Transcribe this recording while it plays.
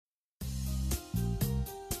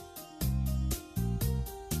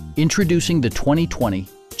Introducing the 2020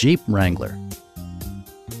 Jeep Wrangler.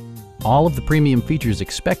 All of the premium features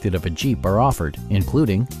expected of a Jeep are offered,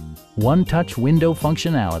 including one-touch window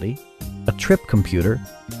functionality, a trip computer,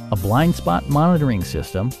 a blind spot monitoring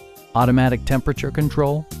system, automatic temperature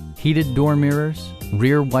control, heated door mirrors,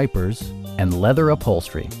 rear wipers, and leather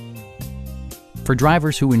upholstery. For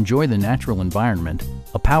drivers who enjoy the natural environment,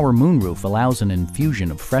 a power moonroof allows an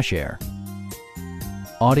infusion of fresh air.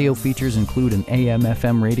 Audio features include an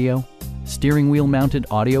AM/FM radio, steering wheel mounted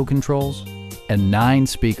audio controls, and 9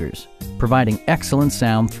 speakers, providing excellent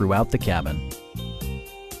sound throughout the cabin.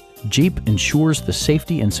 Jeep ensures the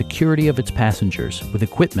safety and security of its passengers with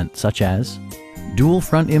equipment such as dual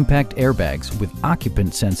front impact airbags with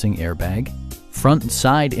occupant sensing airbag, front and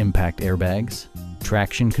side impact airbags,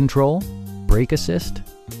 traction control, brake assist,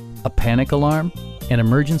 a panic alarm, an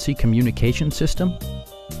emergency communication system,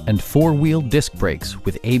 and 4-wheel disc brakes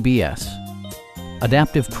with ABS.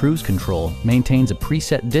 Adaptive Cruise Control maintains a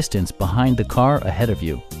preset distance behind the car ahead of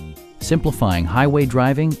you, simplifying highway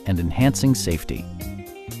driving and enhancing safety.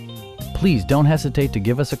 Please don't hesitate to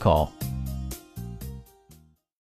give us a call.